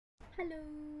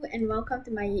Hello and welcome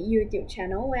to my YouTube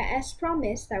channel where, as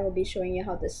promised, I will be showing you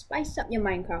how to spice up your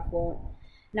Minecraft world.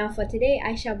 Now for today,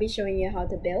 I shall be showing you how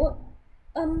to build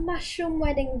a mushroom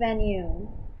wedding venue.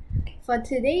 For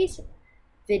today's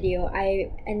video,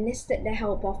 I enlisted the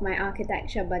help of my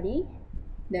architecture buddy.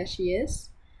 There she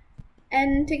is.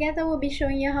 And together we'll be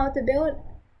showing you how to build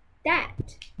that.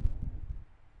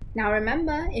 Now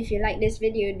remember, if you like this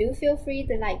video, do feel free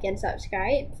to like and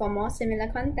subscribe for more similar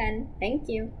content. Thank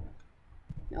you.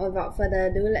 Now, without further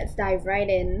ado, let's dive right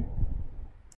in.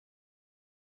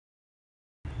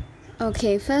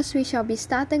 Okay, first we shall be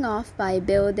starting off by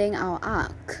building our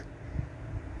ark.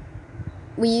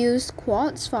 We used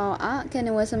quartz for our ark and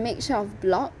it was a mixture of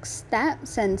blocks,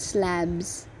 steps and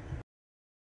slabs.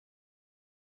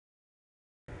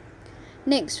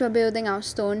 Next, we're building our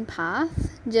stone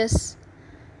path. Just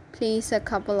place a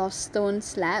couple of stone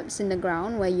slabs in the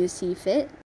ground where you see fit.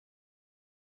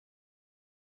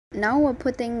 Now we're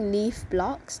putting leaf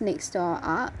blocks next to our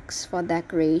arcs for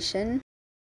decoration.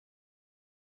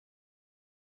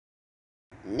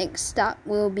 Next up,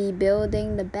 we'll be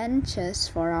building the benches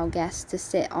for our guests to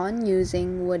sit on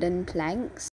using wooden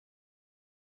planks.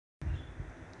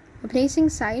 We're placing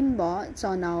signboards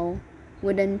on our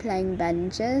wooden plank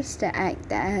benches to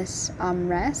act as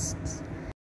armrests.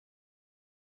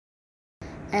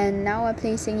 And now we're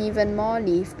placing even more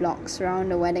leaf blocks around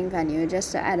the wedding venue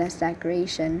just to add as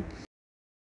decoration.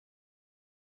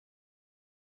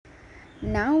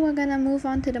 Now we're gonna move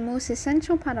on to the most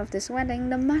essential part of this wedding,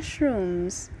 the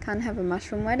mushrooms. Can't have a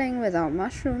mushroom wedding without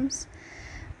mushrooms.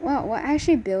 Well, we're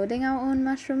actually building our own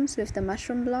mushrooms with the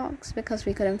mushroom blocks because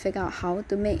we couldn't figure out how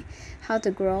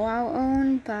to grow our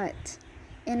own, but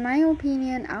in my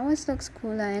opinion, ours looks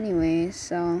cooler anyway,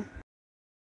 so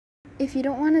if you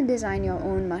don't want to design your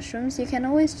own mushrooms, you can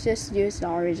always just use the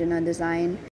original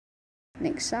design.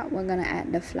 Next up, we're gonna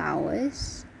add the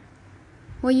flowers.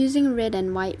 We're using red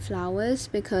and white flowers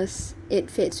because it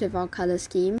fits with our color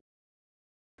scheme.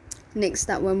 Next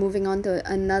up, we're moving on to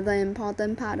another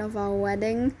important part of our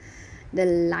wedding, the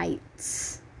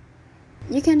lights.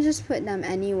 You can just put them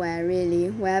anywhere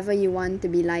really, wherever you want to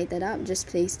be lighted up, just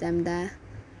place them there.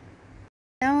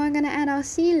 Now we're gonna add our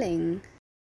ceiling.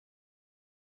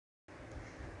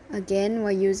 Again,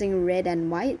 we're using red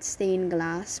and white stained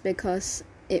glass because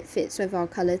it fits with our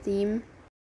color theme.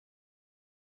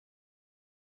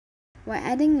 We're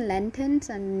adding lanterns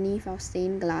underneath our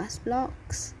stained glass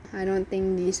blocks. I don't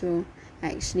think these will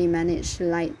actually manage to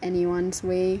light anyone's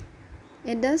way.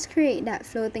 It does create that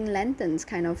floating lanterns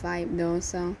kind of vibe though,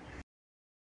 so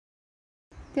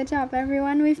good job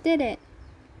everyone, we've did it!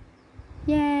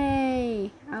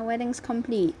 Yay! Our wedding's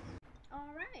complete.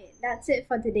 That's it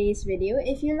for today's video.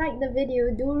 If you liked the video,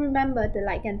 do remember to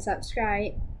like and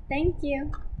subscribe. Thank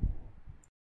you.